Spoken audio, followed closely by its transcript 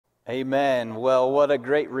Amen. Well, what a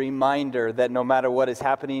great reminder that no matter what is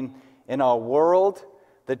happening in our world,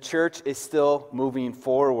 the church is still moving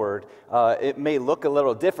forward. It may look a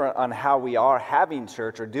little different on how we are having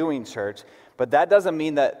church or doing church, but that doesn't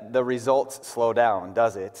mean that the results slow down,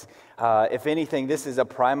 does it? If anything, this is a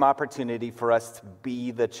prime opportunity for us to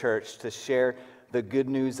be the church, to share the good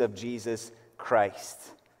news of Jesus Christ.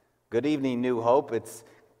 Good evening, New Hope. It's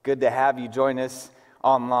good to have you join us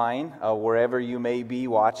online, wherever you may be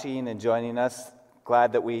watching and joining us.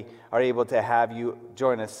 Glad that we are able to have you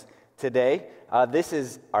join us today. This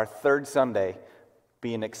is our third Sunday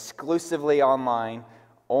being exclusively online,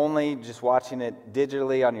 only just watching it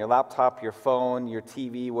digitally on your laptop, your phone, your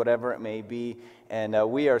TV, whatever it may be. And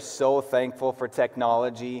we are so thankful for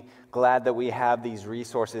technology, glad that we have these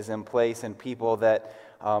resources in place and people that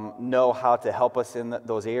know how to help us in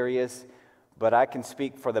those areas. But I can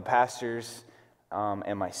speak for the pastors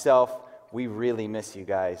and myself. We really miss you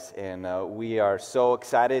guys, and we are so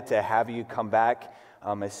excited to have you come back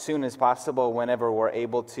as soon as possible, whenever we're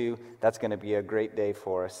able to. That's going to be a great day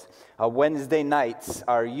for us. Wednesday nights,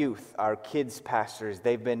 our youth, our kids pastors,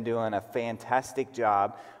 they've been doing a fantastic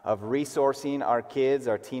job of resourcing our kids,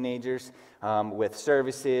 our teenagers, with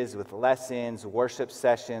services, with lessons, worship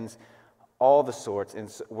sessions, all the sorts,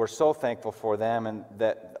 and we're so thankful for them and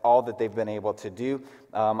that all that they've been able to do.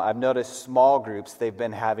 I've noticed small groups, they've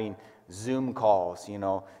been having Zoom calls,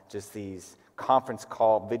 just these conference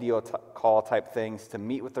call, video call type things to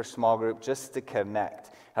meet with their small group just to connect.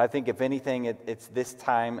 And I think if anything, it's this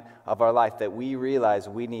time of our life that we realize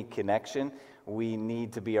we need connection, we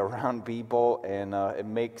need to be around people, and it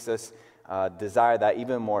makes us desire that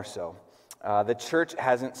even more so. The church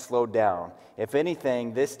hasn't slowed down. If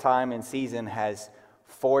anything, this time and season has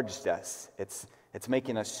forged us. It's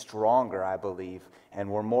making us stronger, I believe, and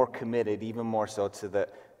we're more committed, even more so, to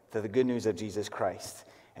the good news of Jesus Christ.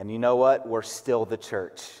 And you know what? We're still the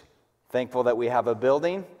church. Thankful that we have a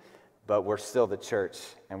building, but we're still the church,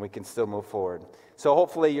 and we can still move forward. So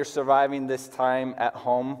hopefully you're surviving this time at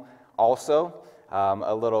home also.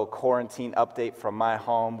 A little quarantine update from my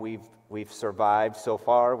home. We've survived so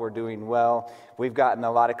far. We're doing well. We've gotten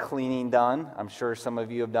a lot of cleaning done. I'm sure some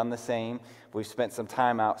of you have done the same. We've spent some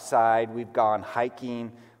time outside. We've gone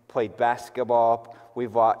hiking, played basketball.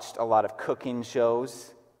 We've watched a lot of cooking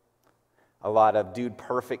shows, a lot of Dude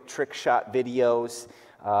Perfect trick shot videos.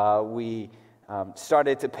 We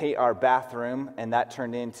started to paint our bathroom, and that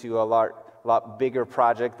turned into a lot bigger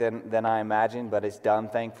project than I imagined, but it's done,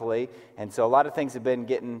 thankfully. And so a lot of things have been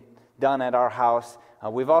getting done at our house.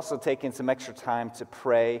 We've also taken some extra time to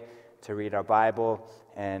pray, to read our Bible,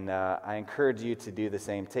 and I encourage you to do the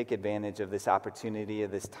same. Take advantage of this opportunity, of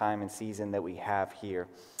this time and season that we have here.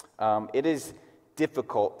 It is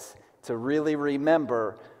difficult to really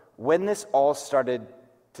remember when this all started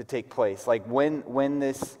to take place, like when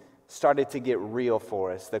this started to get real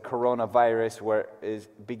for us, the coronavirus, where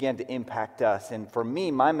it began to impact us. And for me,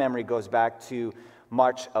 my memory goes back to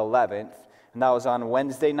March 11th, and that was on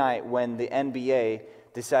Wednesday night when the NBA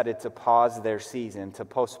decided to pause their season, to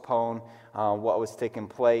postpone what was taking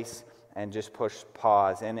place and just push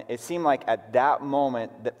pause. And it seemed like at that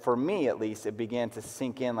moment, that for me at least, it began to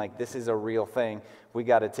sink in like this is a real thing. We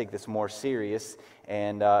got to take this more serious.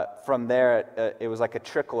 And from there, it was like a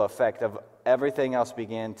trickle effect of everything else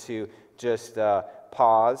began to just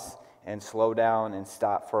pause and slow down and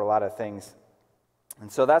stop for a lot of things.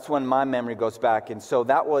 And so that's when my memory goes back. And so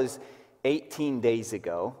that was 18 days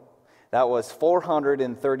ago. That was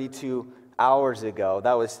 432 hours ago.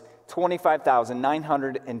 That was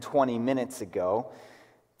 25,920 minutes ago,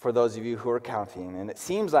 for those of you who are counting. And it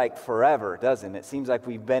seems like forever, doesn't it? It seems like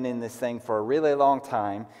we've been in this thing for a really long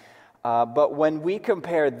time. But when we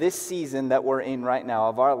compare this season that we're in right now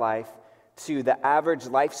of our life to the average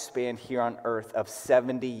lifespan here on earth of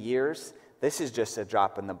 70 years, this is just a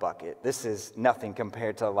drop in the bucket. This is nothing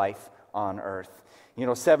compared to life on earth.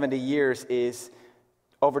 70 years is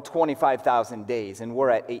over 25,000 days, and we're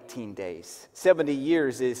at 18 days. 70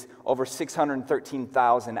 years is over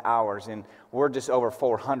 613,000 hours, and we're just over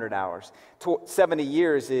 400 hours. 70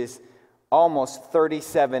 years is almost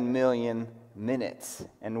 37 million minutes,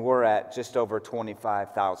 and we're at just over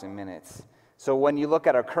 25,000 minutes. So when you look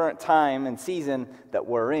at our current time and season that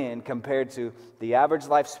we're in compared to the average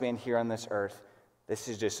lifespan here on this earth, this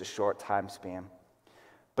is just a short time span.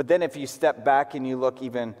 But then if you step back and you look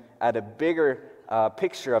even at a bigger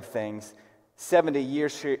picture of things, 70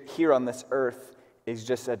 years here on this earth is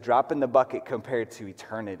just a drop in the bucket compared to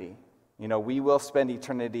eternity. We will spend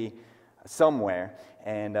eternity somewhere,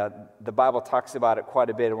 and the Bible talks about it quite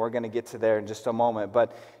a bit, and we're going to get to there in just a moment.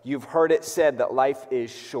 But you've heard it said that life is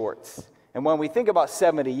short. And when we think about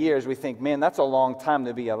 70 years, we think, man, that's a long time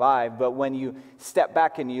to be alive. But when you step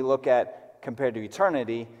back and you look at, compared to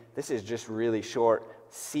eternity, this is just really short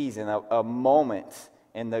season, a moment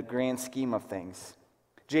in the grand scheme of things.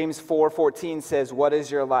 James 4:14 says, "What is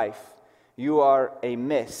your life? You are a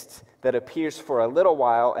mist that appears for a little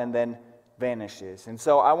while and then vanishes." And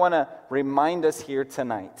so I want to remind us here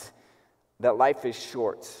tonight that life is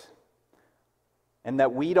short and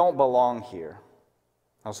that we don't belong here.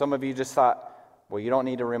 Now, some of you just thought, well, you don't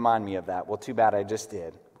need to remind me of that. Well, too bad, I just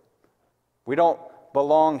did. We don't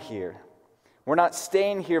belong here. We're not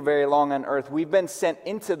staying here very long on earth. We've been sent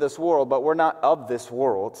into this world, but we're not of this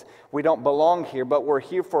world. We don't belong here, but we're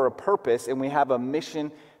here for a purpose, and we have a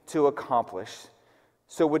mission to accomplish.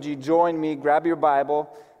 So would you join me, grab your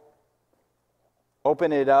Bible,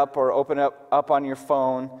 open it up, or open it up on your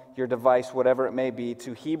phone, your device, whatever it may be,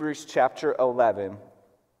 to Hebrews chapter 11.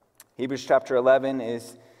 Hebrews chapter 11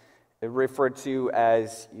 is referred to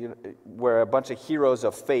as where a bunch of heroes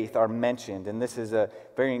of faith are mentioned, and this is a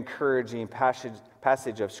very encouraging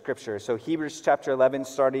passage of Scripture. So Hebrews chapter 11,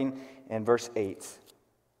 starting in verse 8.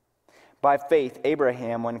 By faith,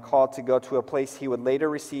 Abraham, when called to go to a place he would later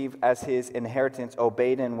receive as his inheritance,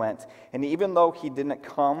 obeyed and went. And even though he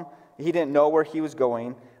didn't know where he was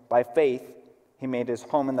going, by faith he made his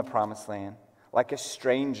home in the promised land. Like a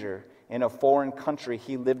stranger in a foreign country,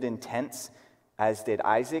 he lived in tents, as did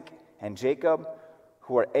Isaac and Jacob,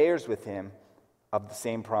 who were heirs with him of the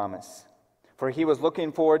same promise. For he was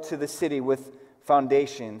looking forward to the city with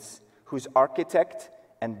foundations, whose architect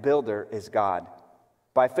and builder is God.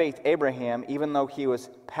 By faith, Abraham, even though he was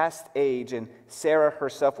past age and Sarah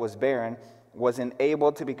herself was barren, was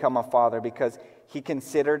enabled to become a father because he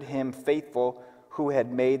considered him faithful who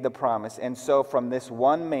had made the promise. And so from this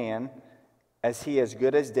one man, as he as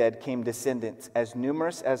good as dead, came descendants as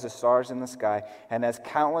numerous as the stars in the sky and as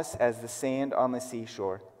countless as the sand on the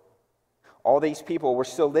seashore. All these people were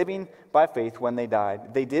still living by faith when they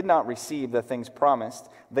died. They did not receive the things promised.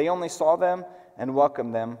 They only saw them and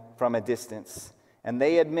welcomed them from a distance. And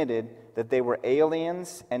they admitted that they were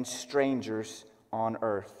aliens and strangers on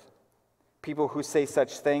earth. People who say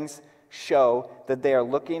such things show that they are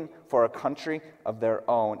looking for a country of their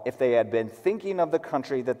own. If they had been thinking of the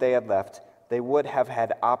country that they had left, they would have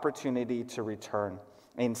had opportunity to return.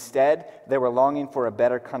 Instead, they were longing for a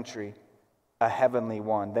better country, a heavenly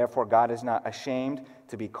one. Therefore, God is not ashamed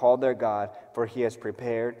to be called their God, for he has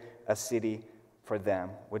prepared a city for them.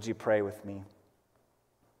 Would you pray with me?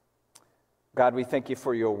 God, we thank you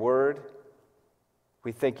for your word.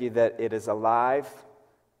 We thank you that it is alive.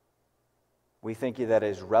 We thank you that it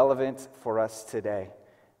is relevant for us today.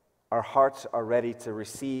 Our hearts are ready to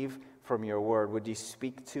receive from your word. Would you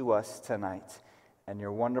speak to us tonight? In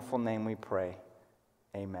your wonderful name we pray.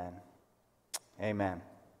 Amen. Amen.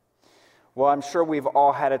 Well, I'm sure we've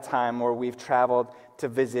all had a time where we've traveled to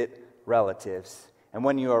visit relatives. And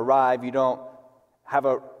when you arrive, you don't have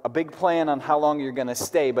a big plan on how long you're going to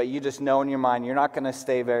stay, but you just know in your mind you're not going to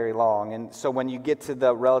stay very long. And so when you get to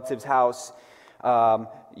the relative's house,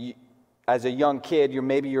 as a young kid,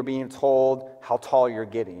 you're being told how tall you're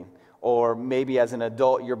getting. Or maybe as an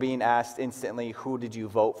adult, you're being asked instantly, who did you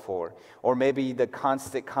vote for? Or maybe the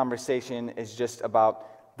constant conversation is just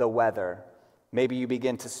about the weather. Maybe you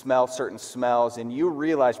begin to smell certain smells, and you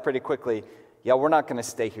realize pretty quickly, yeah, we're not going to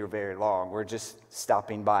stay here very long. We're just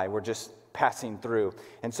stopping by. We're just passing through.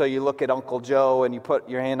 And so you look at Uncle Joe, and you put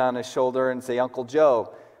your hand on his shoulder and say, Uncle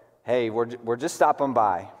Joe, hey, we're just stopping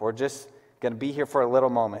by. We're just going to be here for a little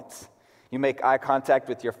moment. You make eye contact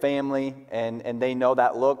with your family, and they know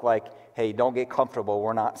that look like, hey, don't get comfortable.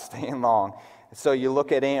 We're not staying long. So you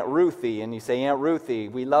look at Aunt Ruthie, and you say, Aunt Ruthie,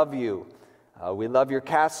 we love you. We love your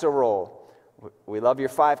casserole. We love your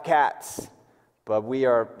 5 cats. But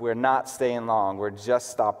we're not staying long. We're just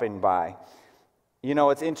stopping by. You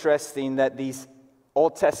know, it's interesting that these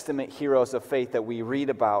Old Testament heroes of faith that we read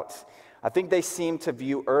about, I think they seem to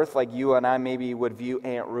view earth like you and I maybe would view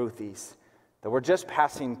Aunt Ruthie's, that we're just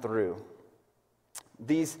passing through.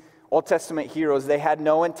 These Old Testament heroes, they had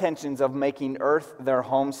no intentions of making earth their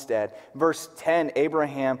homestead. Verse 10,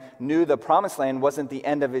 Abraham knew the promised land wasn't the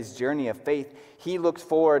end of his journey of faith. He looked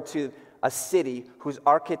forward to a city whose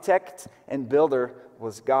architect and builder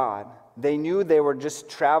was God. They knew they were just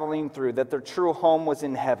traveling through, that their true home was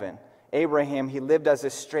in heaven. Abraham, he lived as a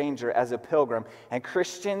stranger, as a pilgrim. And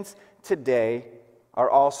Christians today are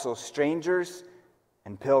also strangers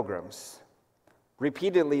and pilgrims.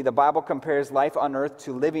 Repeatedly, the Bible compares life on earth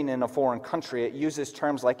to living in a foreign country. It uses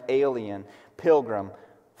terms like alien, pilgrim,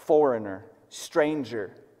 foreigner,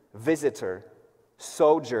 stranger, visitor,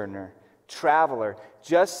 sojourner, traveler,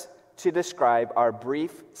 just to describe our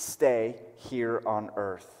brief stay here on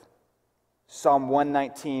earth. Psalm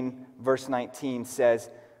 119, verse 19 says,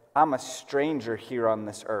 I'm a stranger here on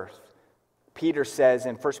this earth. Peter says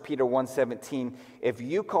in 1 Peter 1:17, if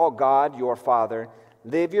you call God your Father,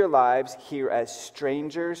 live your lives here as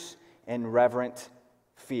strangers in reverent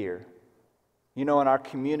fear. You know, in our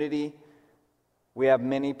community, we have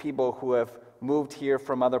many people who have moved here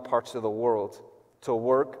from other parts of the world to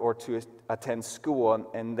work or to attend school,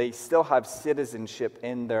 and they still have citizenship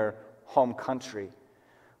in their home country.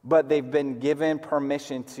 But they've been given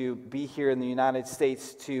permission to be here in the United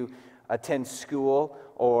States to attend school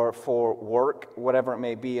or for work, whatever it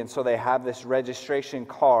may be. And so they have this registration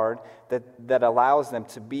card that allows them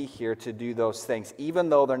to be here to do those things, even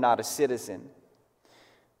though they're not a citizen.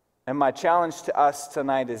 And my challenge to us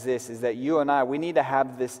tonight is this, is that you and I, we need to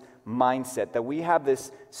have this mindset, that we have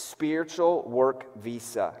this spiritual work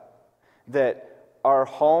visa, that our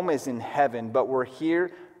home is in heaven, but we're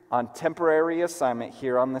here on temporary assignment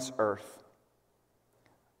here on this earth.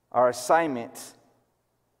 Our assignment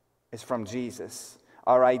is from Jesus.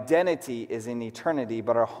 Our identity is in eternity,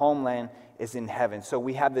 but our homeland is in heaven. So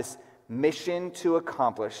we have this mission to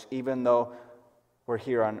accomplish, even though we're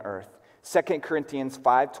here on earth. 2 Corinthians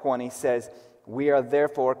 5:20 says, we are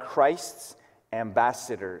therefore Christ's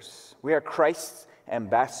ambassadors. We are Christ's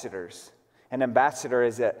ambassadors. An ambassador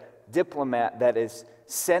is a diplomat that is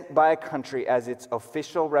sent by a country as its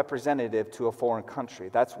official representative to a foreign country.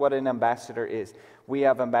 That's what an ambassador is. We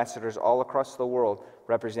have ambassadors all across the world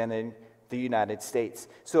representing the United States.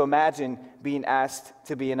 So imagine being asked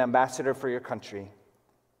to be an ambassador for your country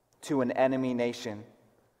to an enemy nation.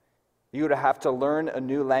 You would have to learn a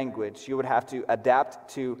new language. You would have to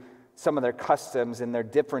adapt to some of their customs and their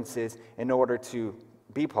differences in order to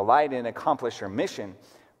be polite and accomplish your mission.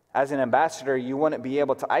 As an ambassador, you wouldn't be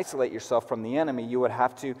able to isolate yourself from the enemy. You would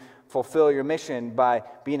have to fulfill your mission by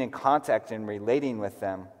being in contact and relating with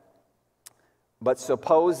them. But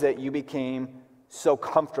suppose that you became so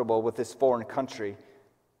comfortable with this foreign country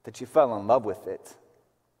that you fell in love with it.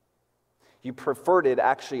 You preferred it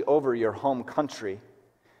actually over your home country.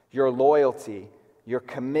 Your loyalty, your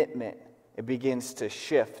commitment, it begins to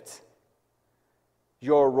shift.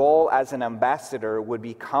 Your role as an ambassador would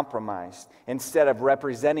be compromised. Instead of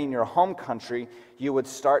representing your home country, you would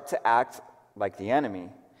start to act like the enemy.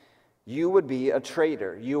 You would be a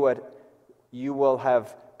traitor. You will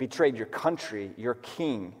have betrayed your country, your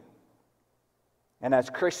king. And as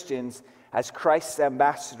Christians, as Christ's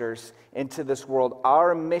ambassadors into this world,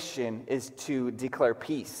 our mission is to declare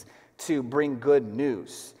peace, to bring good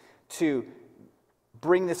news, to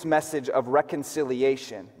bring this message of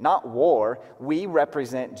reconciliation, not war. We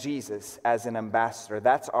represent Jesus as an ambassador.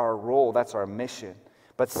 That's our role, that's our mission.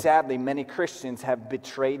 But sadly, many Christians have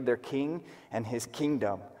betrayed their king and his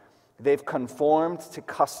kingdom. They've conformed to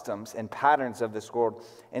customs and patterns of this world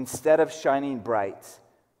instead of shining bright,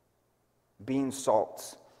 being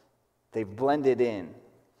salt. They've blended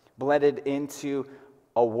into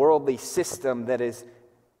a worldly system that is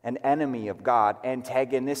an enemy of God,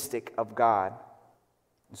 antagonistic of God.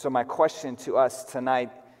 So my question to us tonight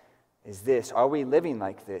is this: are we living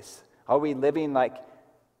like this? Are we living like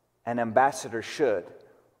an ambassador should?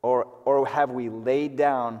 Or have we laid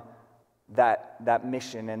down that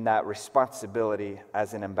mission and that responsibility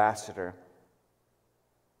as an ambassador?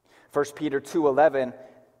 1 Peter 2:11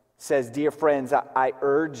 says, "Dear friends, I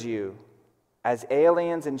urge you, as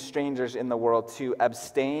aliens and strangers in the world, to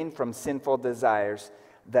abstain from sinful desires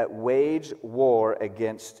that wage war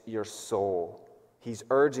against your soul." He's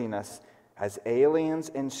urging us as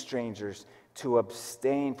aliens and strangers to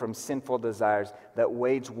abstain from sinful desires that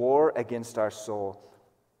wage war against our soul.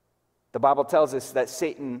 The Bible tells us that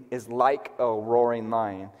Satan is like a roaring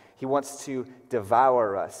lion. He wants to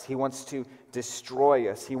devour us. He wants to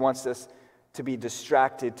destroy us. He wants us to be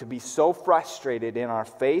distracted, to be so frustrated in our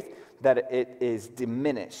faith that it is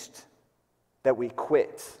diminished, that we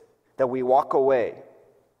quit, that we walk away.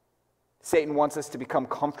 Satan wants us to become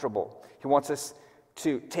comfortable. He wants us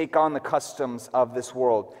to take on the customs of this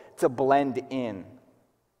world, to blend in.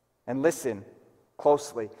 And listen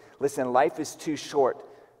closely. Listen, life is too short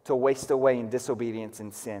to waste away in disobedience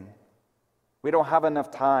and sin. We don't have enough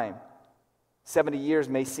time. 70 years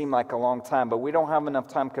may seem like a long time, but we don't have enough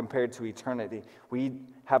time compared to eternity. We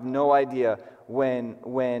have no idea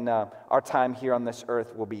when our time here on this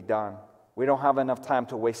earth will be done. We don't have enough time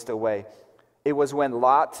to waste away. It was when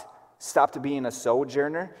Lot stopped being a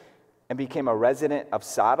sojourner and became a resident of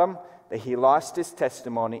Sodom that he lost his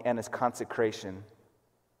testimony and his consecration.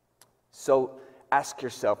 So ask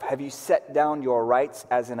yourself, have you set down your rights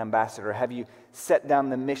as an ambassador? Have you set down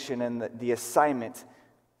the mission and the assignment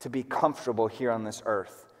to be comfortable here on this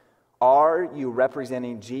earth? Are you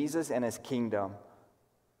representing Jesus and his kingdom,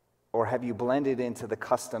 or have you blended into the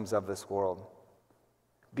customs of this world?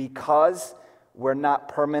 Because we're not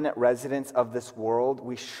permanent residents of this world,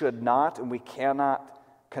 we should not and we cannot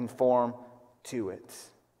conform to it.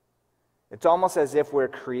 It's almost as if we're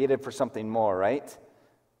created for something more, right?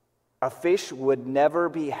 A fish would never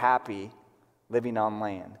be happy living on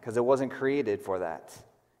land because it wasn't created for that.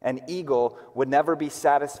 An eagle would never be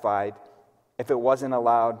satisfied if it wasn't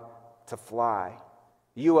allowed to fly.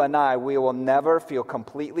 You and I, we will never feel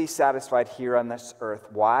completely satisfied here on this earth.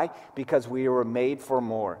 Why? Because we were made for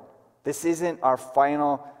more. This isn't our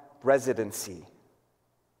final residency.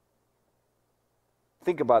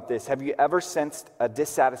 Think about this. Have you ever sensed a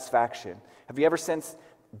dissatisfaction? Have you ever sensed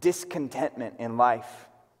discontentment in life?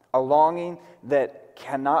 A longing that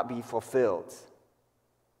cannot be fulfilled?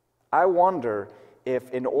 I wonder if,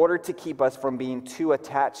 in order to keep us from being too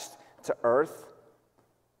attached to earth,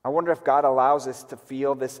 I wonder if God allows us to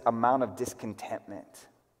feel this amount of discontentment,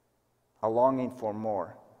 a longing for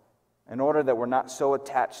more, in order that we're not so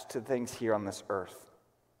attached to things here on this earth.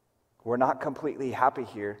 We're not completely happy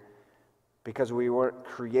here because we weren't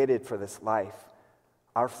created for this life.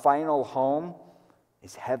 Our final home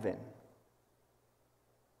is heaven.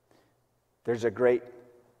 There's a great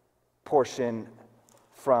portion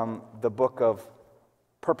from the book of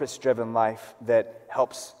Purpose-Driven Life that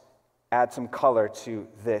helps add some color to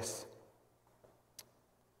this.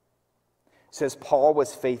 It says, Paul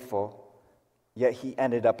was faithful, yet he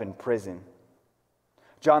ended up in prison.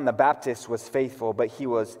 John the Baptist was faithful, but he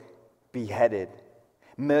was beheaded.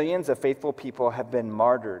 Millions of faithful people have been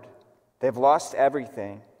martyred. They've lost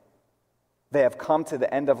everything. They have come to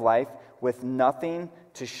the end of life with nothing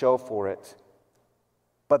to show for it.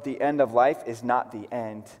 But the end of life is not the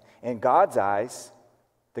end. In God's eyes,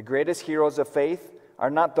 the greatest heroes of faith are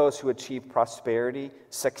not those who achieve prosperity,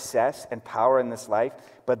 success, and power in this life,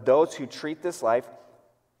 but those who treat this life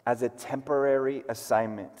as a temporary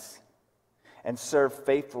assignment and serve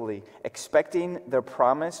faithfully, expecting their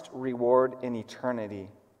promised reward in eternity.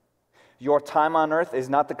 Your time on earth is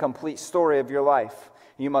not the complete story of your life.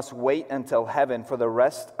 You must wait until heaven for the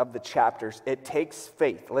rest of the chapters. It takes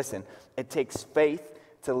faith. Listen, it takes faith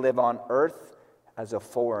to live on earth as a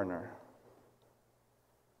foreigner.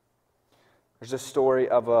 There's a story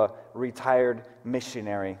of a retired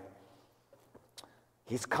missionary.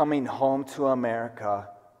 He's coming home to America.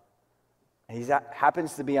 He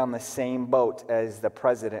happens to be on the same boat as the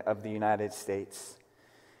President of the United States.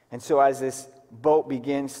 And so as this boat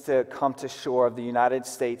begins to come to shore of the United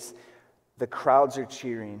States, the crowds are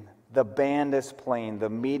cheering. The band is playing. The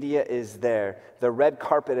media is there. The red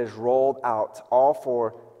carpet is rolled out, all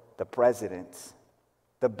for the president.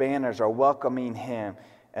 The banners are welcoming him,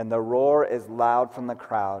 and the roar is loud from the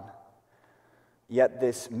crowd. Yet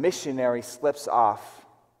this missionary slips off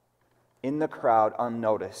in the crowd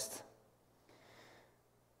unnoticed.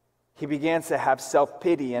 He begins to have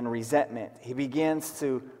self-pity and resentment. He begins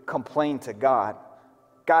to complain to God.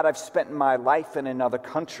 God, I've spent my life in another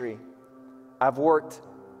country. I've worked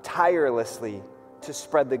tirelessly to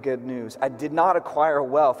spread the good news. I did not acquire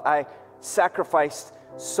wealth. I sacrificed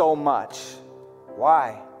so much.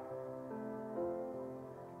 Why?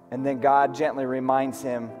 And then God gently reminds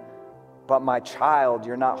him, but my child,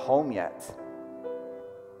 you're not home yet.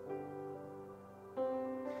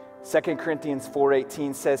 2 Corinthians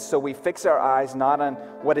 4:18 says, so we fix our eyes not on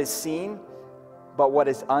what is seen, but what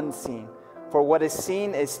is unseen. For what is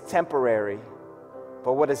seen is temporary,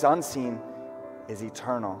 but what is unseen is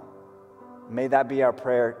eternal. May that be our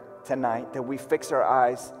prayer tonight, that we fix our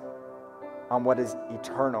eyes on what is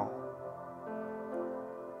eternal.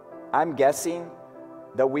 I'm guessing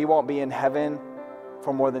that we won't be in heaven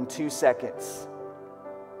for more than 2 seconds,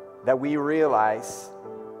 that we realize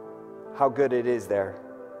how good it is there.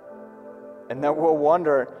 And then we'll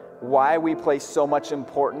wonder why we place so much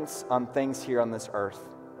importance on things here on this earth.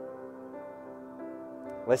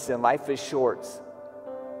 Listen, life is short.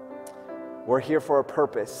 We're here for a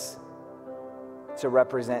purpose, to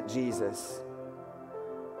represent Jesus.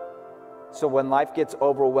 So when life gets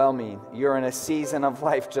overwhelming, you're in a season of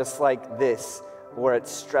life just like this, where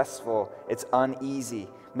it's stressful, it's uneasy.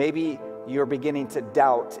 Maybe you're beginning to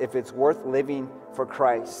doubt if it's worth living for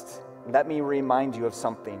Christ. Let me remind you of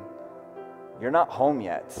something. You're not home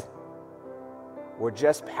yet. We're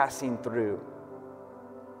just passing through.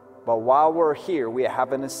 But while we're here, we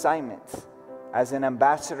have an assignment as an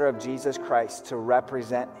ambassador of Jesus Christ to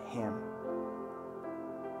represent Him.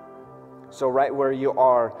 So right where you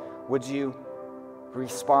are, would you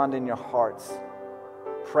respond in your hearts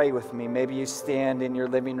pray with me. Maybe you stand in your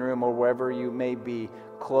living room or wherever you may be.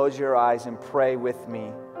 Close your eyes and pray with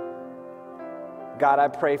me. God, I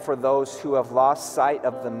pray for those who have lost sight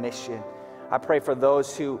of the mission. I pray for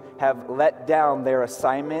those who have let down their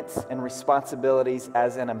assignments and responsibilities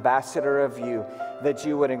as an ambassador of you, that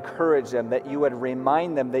you would encourage them, that you would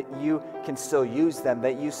remind them that you can still use them,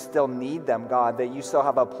 that you still need them, God, that you still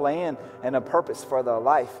have a plan and a purpose for their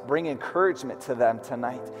life. Bring encouragement to them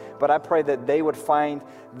tonight. But I pray that they would find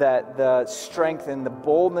that the strength and the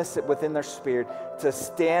boldness within their spirit to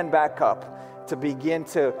stand back up, to begin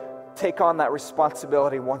to take on that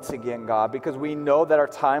responsibility once again, God, because we know that our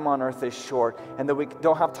time on earth is short and that we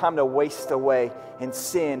don't have time to waste away in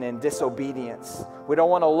sin and disobedience. We don't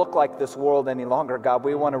want to look like this world any longer, God.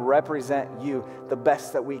 We want to represent you the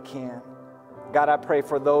best that we can. God, I pray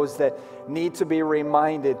for those that need to be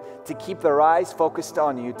reminded to keep their eyes focused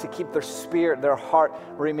on you, to keep their spirit, their heart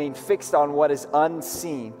remain fixed on what is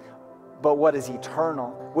unseen, but what is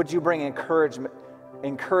eternal. Would you bring encouragement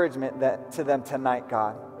to them tonight,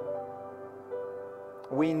 God?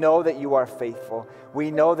 We know that you are faithful.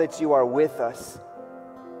 We know that you are with us.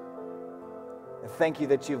 And thank you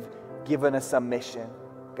that you've given us a mission.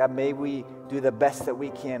 God, may we do the best that we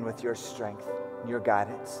can with your strength and your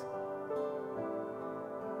guidance.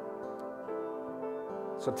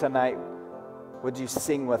 So tonight, would you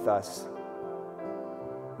sing with us?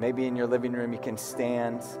 Maybe in your living room you can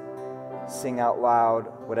stand, sing out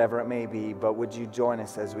loud, whatever it may be, but would you join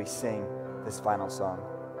us as we sing this final song?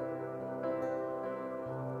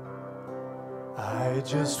 I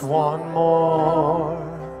just want more,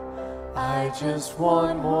 I just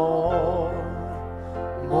want more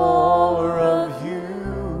of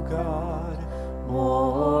you, God,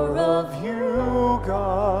 more of you,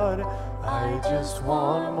 God. I just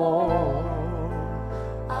want more,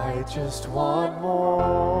 I just want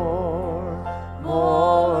more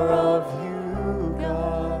of you,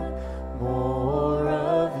 God, more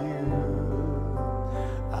of you.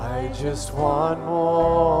 I just want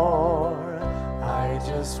more, I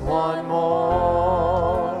just want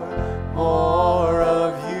more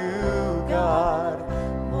of you, God,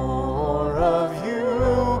 more of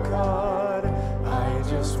you, God. I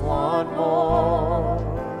just want more,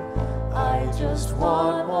 I just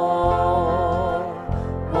want more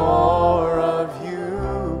of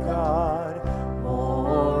you, God,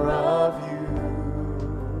 more of you.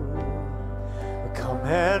 Come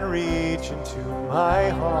and reach into my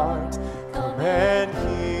heart, come and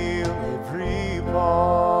heal every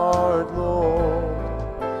part, Lord.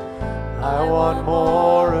 I want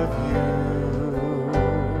more of you.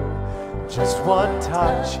 Just one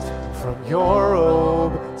touch from your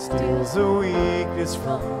robe steals the weakness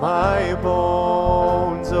from my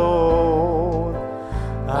bones. Oh,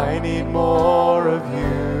 I need more of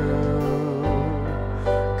you.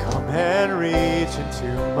 Come and reach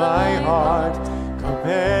into my heart, come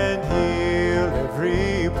and heal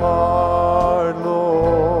every part,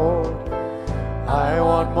 Lord. I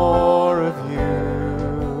want more of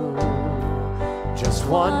you. Just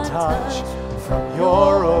one touch from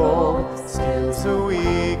your robe steals the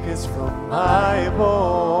weakness from my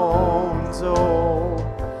bones. Oh,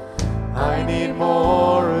 I need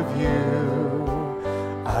more of you.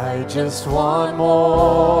 I just want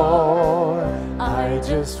more, I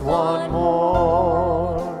just want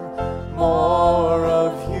more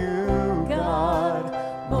of you, God,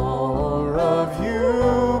 more of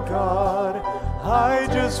you, God. I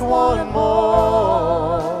just want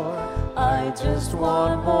more, I just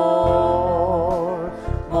want more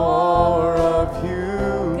of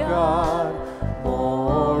you, God,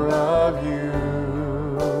 more of you.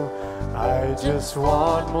 I just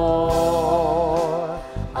want more,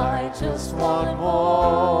 I just want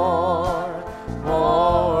more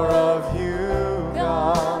of you,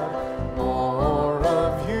 God, more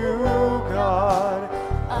of you, God.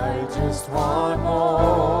 I just want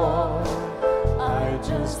more, I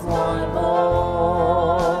just want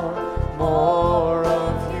more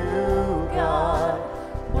of you, God,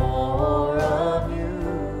 more of you.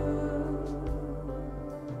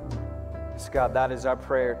 Yes, God, that is our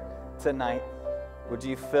prayer tonight. Would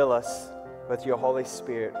you fill us with your Holy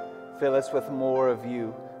Spirit? Fill us with more of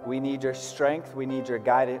you. We need your strength. We need your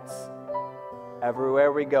guidance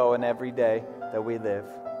everywhere we go and every day that we live.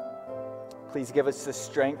 Please give us the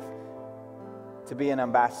strength to be an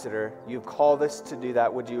ambassador. You've called us to do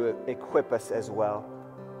that. Would you equip us as well?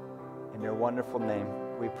 In your wonderful name,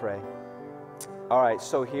 we pray. All right,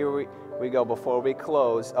 so here we go. Before we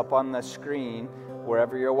close, up on the screen,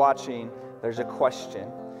 wherever you're watching, there's a question.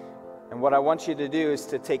 And what I want you to do is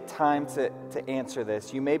to take time to answer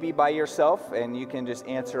this. You may be by yourself, and you can just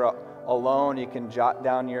answer alone, you can jot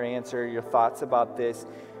down your answer, your thoughts about this.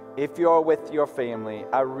 If you're with your family,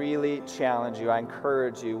 I really challenge you, I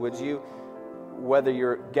encourage you, would you, whether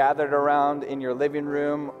you're gathered around in your living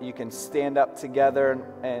room, you can stand up together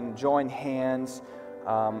and join hands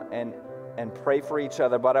and pray for each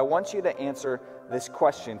other. But I want you to answer this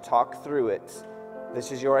question, talk through it.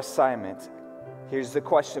 This is your assignment. Here's the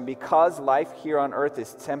question: because life here on earth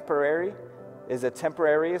is a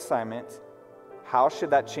temporary assignment, how should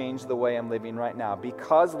that change the way I'm living right now?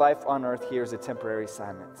 Because life on earth here is a temporary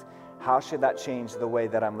assignment, how should that change the way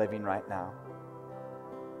that I'm living right now?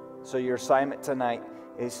 So your assignment tonight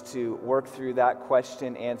is to work through that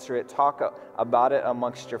question, answer it, talk about it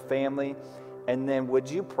amongst your family, and then would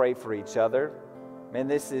you pray for each other? Man,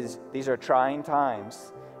 these are trying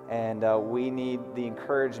times, and we need the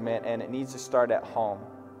encouragement, and it needs to start at home.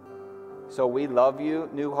 So we love you,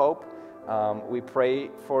 New Hope. We pray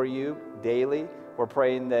for you daily. We're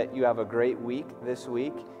praying that you have a great week this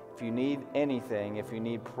week. If you need anything, if you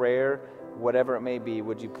need prayer, whatever it may be,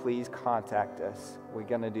 would you please contact us? We're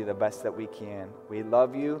going to do the best that we can. We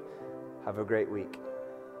love you. Have a great week.